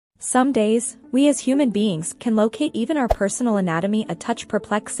Some days, we as human beings can locate even our personal anatomy a touch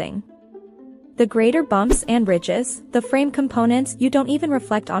perplexing. The greater bumps and ridges, the frame components you don't even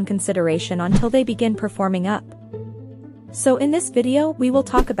reflect on consideration until they begin performing up. So in this video we will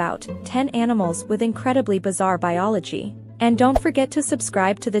talk about 10 animals with incredibly bizarre biology. And don't forget to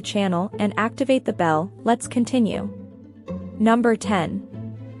subscribe to the channel and activate the bell. Let's continue. Number 10.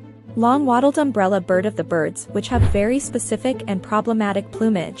 Long-wattled umbrella bird. Of the birds which have very specific and problematic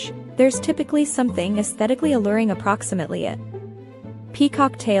plumage, there's typically something aesthetically alluring approximately it.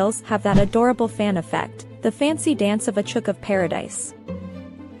 Peacock tails have that adorable fan effect, the fancy dance of a chook of paradise.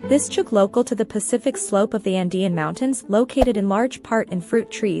 This chook, local to the Pacific slope of the Andean Mountains, located in large part in fruit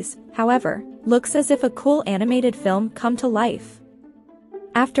trees, however, looks as if a cool animated film come to life.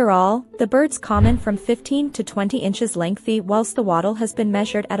 After all, the bird's common from 15 to 20 inches lengthy, whilst the wattle has been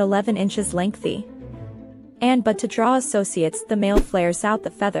measured at 11 inches lengthy. But to draw associates, the male flares out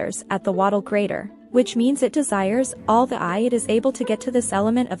the feathers at the wattle greater, which means it desires all the eye it is able to get to this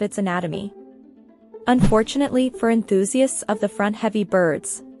element of its anatomy. Unfortunately for enthusiasts of the front-heavy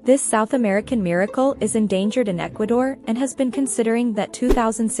birds, this South American miracle is endangered in Ecuador and has been considering that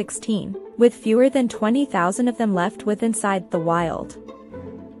 2016, with fewer than 20,000 of them left inside the wild.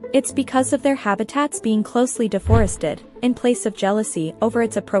 It's because of their habitats being closely deforested, in place of jealousy over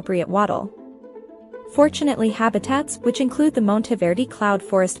its appropriate wattle. Fortunately, habitats, which include the Monteverde Cloud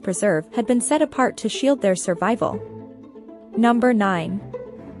Forest Preserve, had been set apart to shield their survival. Number 9.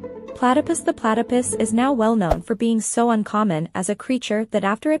 Platypus. The platypus is now well known for being so uncommon as a creature that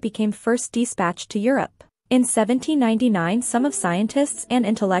after it became first dispatched to Europe in 1799, some of scientists and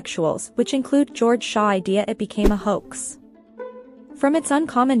intellectuals, which include George Shaw, idea it became a hoax. From its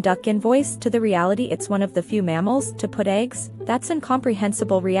uncommon duck-in voice to the reality it's one of the few mammals to put eggs, that's an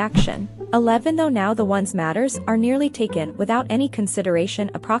incomprehensible reaction. 11 though now the one's matters are nearly taken without any consideration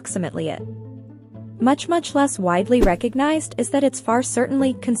approximately it. Much less widely recognized is that it's far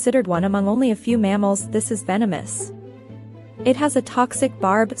certainly considered one among only a few mammals. This is venomous. It has a toxic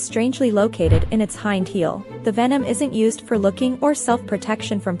barb strangely located in its hind heel. The venom isn't used for looking or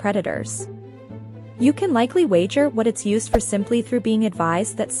self-protection from predators. You can likely wager what it's used for simply through being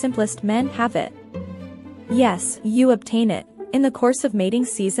advised that simplest men have it. Yes, you obtain it. In the course of mating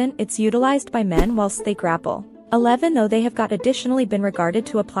season it's utilized by men whilst they grapple. 11 though they have got additionally been regarded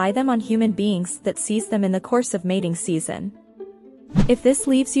to apply them on human beings that seize them in the course of mating season. If this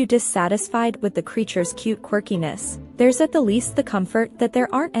leaves you dissatisfied with the creature's cute quirkiness, there's at the least the comfort that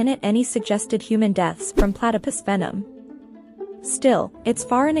there aren't in it any suggested human deaths from platypus venom. Still, it's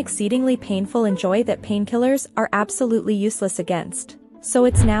far and exceedingly painful in joy that painkillers are absolutely useless against, so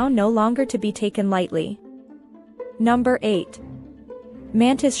it's now no longer to be taken lightly. Number 8.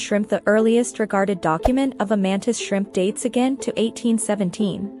 Mantis shrimp. The earliest regarded document of a mantis shrimp dates again to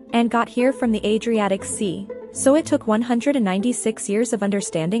 1817, and got here from the Adriatic Sea, so it took 196 years of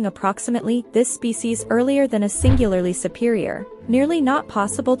understanding approximately this species earlier than a singularly superior, nearly not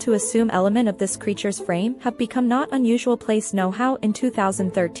possible to assume element of this creature's frame have become not unusual place know-how in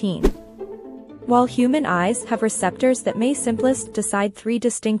 2013. While human eyes have receptors that may simplest decide 3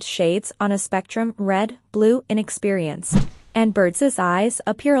 distinct shades on a spectrum, red, blue, inexperienced, and birds' eyes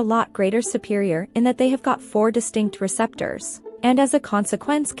appear a lot greater superior in that they have got 4 distinct receptors, and as a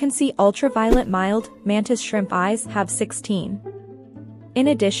consequence can see ultraviolet. Mild mantis shrimp eyes have 16. In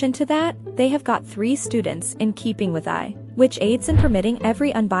addition to that, they have got 3 students in keeping with eye, which aids in permitting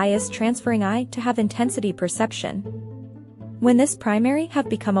every unbiased transferring eye to have intensity perception. When this primary have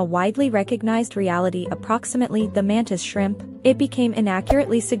become a widely recognized reality, approximately the mantis shrimp, it became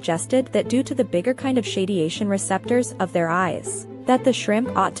inaccurately suggested that due to the bigger kind of shadiation receptors of their eyes, that the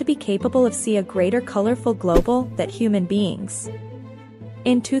shrimp ought to be capable of see a greater colorful global than human beings.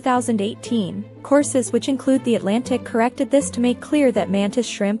 In 2018, courses which include the Atlantic corrected this to make clear that mantis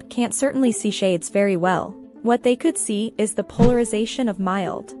shrimp can't certainly see shades very well. What they could see is the polarization of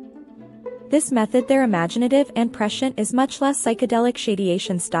mild. This method, their imaginative and prescient, is much less psychedelic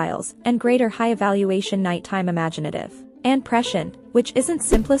shadiation styles and greater high evaluation nighttime imaginative and prescient, which isn't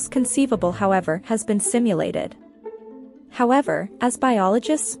simplest conceivable however has been simulated. However, as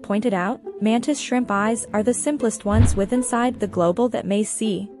biologists pointed out, mantis shrimp eyes are the simplest ones with inside the global that may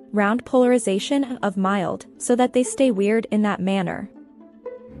see round polarization of mild, so that they stay weird in that manner.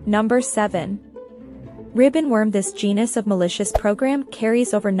 Number 7. Ribbon worm. This genus of malicious program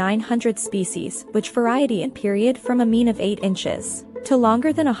carries over 900 species, which variety in period from a mean of 8 inches to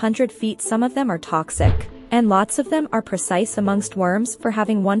longer than 100 feet. Some of them are toxic, and lots of them are precise amongst worms for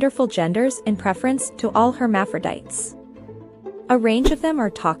having wonderful genders in preference to all hermaphrodites. A range of them are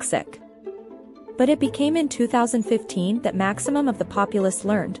toxic. but it became in 2015 that maximum of the populace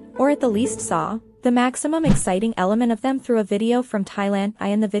learned, or at the least saw, the maximum exciting element of them through a video from Thailand.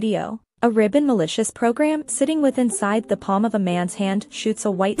 In the video, a ribbon malicious program sitting within inside the palm of a man's hand shoots a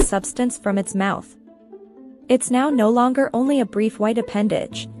white substance from its mouth. It's now no longer only a brief white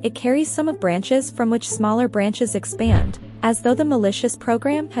appendage, it carries some of branches from which smaller branches expand, as though the malicious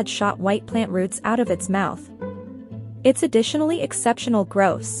program had shot white plant roots out of its mouth. It's additionally exceptional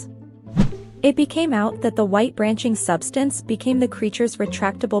gross. It became out that the white branching substance became the creature's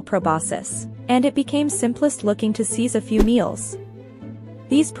retractable proboscis, and it became simplest looking to seize a few meals.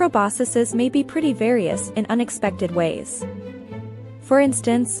 These proboscises may be pretty various in unexpected ways. For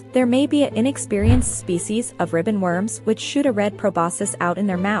instance, there may be an inexperienced species of ribbon worms which shoot a red proboscis out in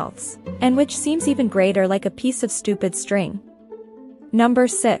their mouths, and which seems even greater like a piece of stupid string. Number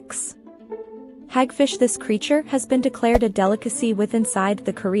 6. Hagfish. This creature has been declared a delicacy inside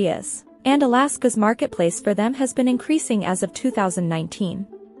the Koreas, and Alaska's marketplace for them has been increasing as of 2019.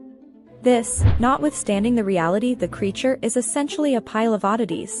 This, notwithstanding the reality the creature is essentially a pile of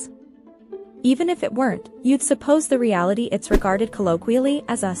oddities. Even if it weren't, you'd suppose the reality it's regarded colloquially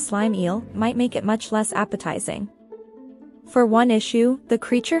as a slime eel might make it much less appetizing. For one issue, the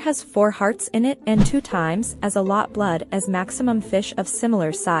creature has 4 hearts in it and 2 times as a lot blood as maximum fish of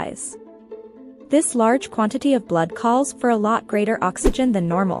similar size. This large quantity of blood calls for a lot greater oxygen than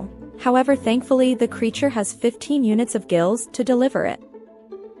normal. However, thankfully the creature has 15 units of gills to deliver it.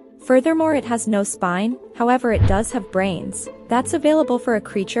 Furthermore, it has no spine, however it does have brains. That's available for a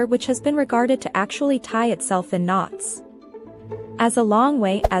creature which has been regarded to actually tie itself in knots. As a long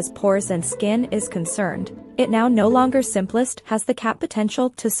way as pores and skin is concerned, it now no longer simplest has the potential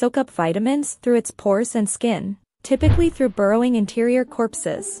to soak up vitamins through its pores and skin, typically through burrowing interior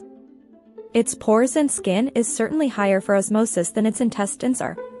corpses. Its pores and skin is certainly higher for osmosis than its intestines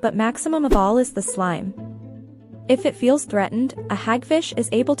are, but maximum of all is the slime. If it feels threatened, a hagfish is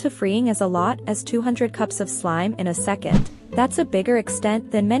able to freeing as a lot as 200 cups of slime in a second. That's a bigger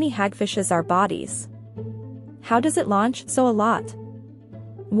extent than many hagfishes are bodies. How does it launch so a lot?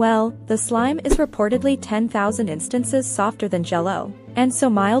 Well, the slime is reportedly 10,000 instances softer than jello, and so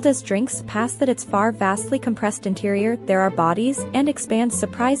mild as drinks past that its far vastly compressed interior there are bodies and expands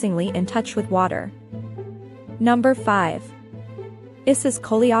surprisingly in touch with water. Number 5. Issus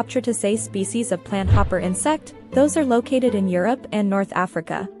coleoptera, a species of plant hopper insect. Those are located in Europe and North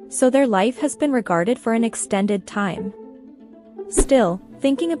Africa, so their life has been regarded for an extended time. Still,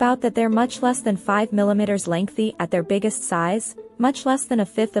 thinking about that they're much less than 5 mm lengthy at their biggest size, much less than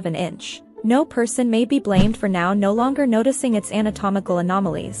 1/5 of an inch, no person may be blamed for now no longer noticing its anatomical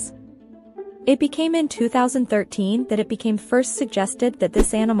anomalies. It became in 2013 that it became first suggested that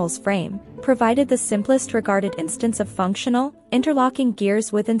this animal's frame provided the simplest regarded instance of functional, interlocking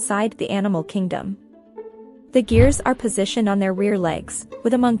gears inside the animal kingdom. The gears are positioned on their rear legs,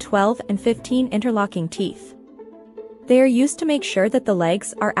 with among 12 and 15 interlocking teeth. They are used to make sure that the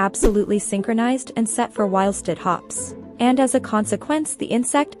legs are absolutely synchronized and set for whilst it hops, and as a consequence the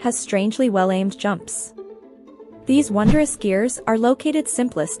insect has strangely well-aimed jumps. These wondrous gears are located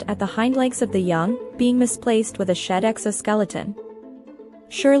simplest at the hind legs of the young, being misplaced with a shed exoskeleton.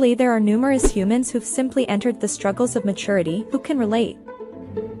 Surely there are numerous humans who've simply entered the struggles of maturity who can relate.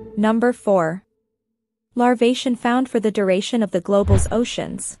 Number 4. Larvation. Found for the duration of the global's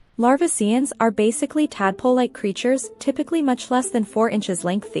oceans, larvaceans are basically tadpole-like creatures, typically much less than 4 inches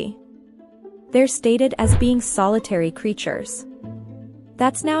lengthy. They're stated as being solitary creatures.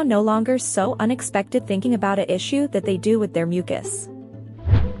 That's now no longer so unexpected thinking about an issue that they do with their mucus.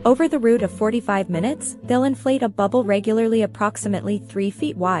 Over the route of 45 minutes, they'll inflate a bubble regularly approximately 3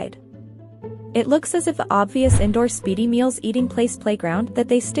 feet wide. It looks as if the obvious indoor speedy meals eating place playground that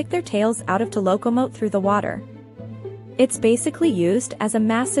they stick their tails out of to locomote through the water. It's basically used as a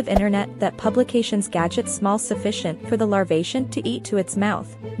massive internet that publications gadgets small sufficient for the larvation to eat to its mouth,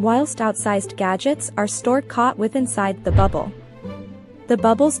 whilst outsized gadgets are stored caught inside the bubble. The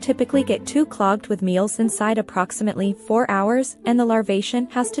bubbles typically get too clogged with meals inside approximately 4 hours and the larvation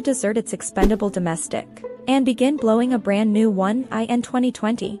has to desert its expendable domestic and begin blowing a brand new one in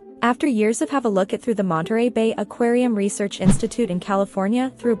 2020. After years of have a look at through the Monterey Bay Aquarium Research Institute in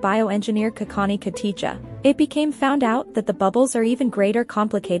California through bioengineer Kakani Katija, it became found out that the bubbles are even greater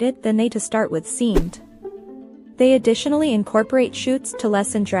complicated than they to start with seemed. They additionally incorporate chutes to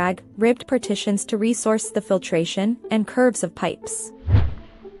lessen drag, ribbed partitions to resource the filtration, and curves of pipes.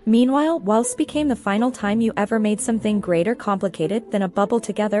 Meanwhile, whilst became the final time you ever made something greater complicated than a bubble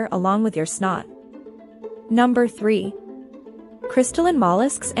together along with your snot. Number 3. Crystalline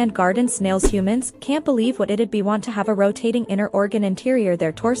mollusks and garden snails. Humans can't believe what it'd be want to have a rotating inner organ interior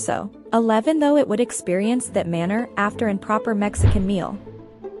their torso. 11 Though it would experience that manner after an proper Mexican meal.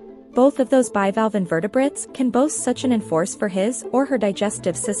 Both of those bivalve invertebrates can boast such an enforce for his or her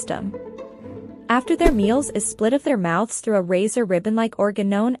digestive system. After their meals is split of their mouths through a razor ribbon-like organ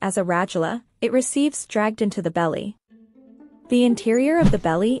known as a radula, it receives dragged into the belly. The interior of the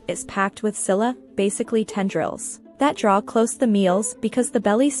belly is packed with cilia, basically tendrils, that draw close the meals because the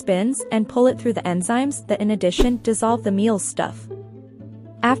belly spins and pull it through the enzymes that in addition dissolve the meal's stuff.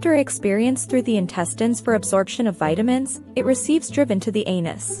 After experience through the intestines for absorption of vitamins, it receives driven to the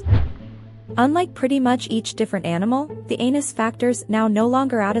anus. Unlike pretty much each different animal, the anus factors now no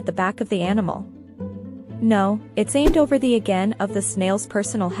longer out at the back of the animal. No, it's aimed over the again of the snail's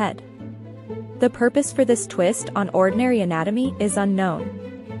personal head. The purpose for this twist on ordinary anatomy is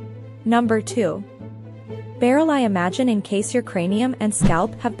unknown. Number 2. Barrel. I imagine in case your cranium and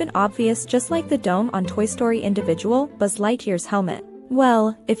scalp have been obvious just like the dome on Toy Story individual Buzz Lightyear's helmet.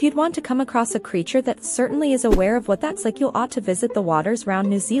 Well, if you'd want to come across a creature that certainly is aware of what that's like, you ought to visit the waters round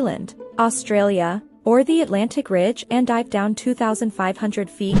New Zealand, Australia, or the Atlantic Ridge and dive down 2,500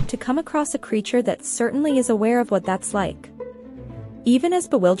 feet to come across a creature that certainly is aware of what that's like. Even as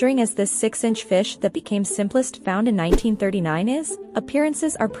bewildering as this 6-inch fish that became simplest found in 1939 is,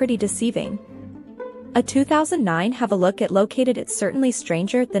 appearances are pretty deceiving. A 2009 have a look at located it certainly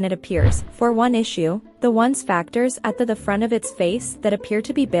stranger than it appears. For one issue, the one's factors at the front of its face that appear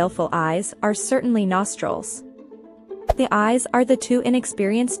to be baleful eyes are certainly nostrils. The eyes are the two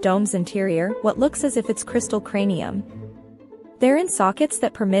inexperienced dome's interior, what looks as if it's crystal cranium. They're in sockets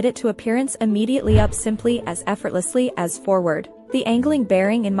that permit it to appearance immediately up simply as effortlessly as forward, the angling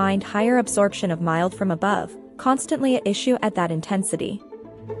bearing in mind higher absorption of mild from above, constantly at issue at that intensity.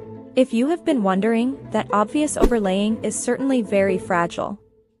 If you have been wondering, that obvious overlaying is certainly very fragile.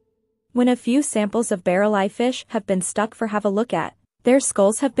 When a few samples of barrel eye fish have been stuck for have a look at, their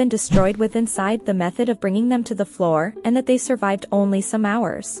skulls have been destroyed with inside the method of bringing them to the floor and that they survived only some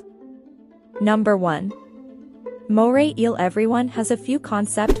hours. Number 1. Moray eel. Everyone has a few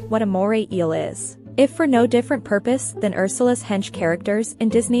concept what a moray eel is, if for no different purpose than Ursula's hench characters in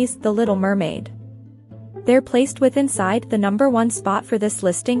Disney's The Little Mermaid. They're placed with inside the number 1 spot for this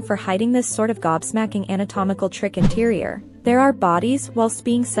listing for hiding this sort of gobsmacking anatomical trick interior. There are bodies whilst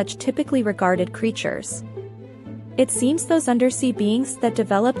being such typically regarded creatures. It seems those undersea beings that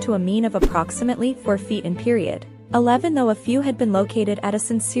develop to a mean of approximately 4 feet in period. 11 though a few had been located at a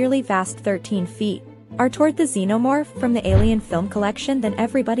sincerely vast 13 feet, are toward the xenomorph from the Alien film collection than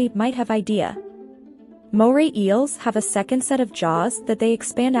everybody might have idea. Moray eels have a second set of jaws that they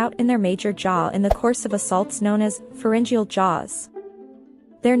expand out in their major jaw in the course of assaults known as pharyngeal jaws.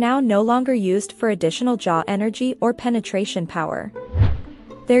 They're now no longer used for additional jaw energy or penetration power.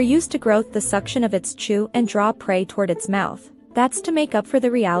 They're used to growth the suction of its chew and draw prey toward its mouth. That's to make up for the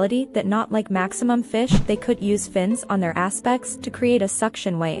reality that not like maximum fish they could use fins on their aspects to create a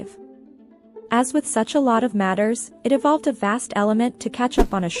suction wave. As with such a lot of matters, it evolved a vast element to catch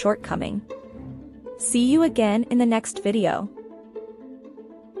up on a shortcoming. See you again in the next video.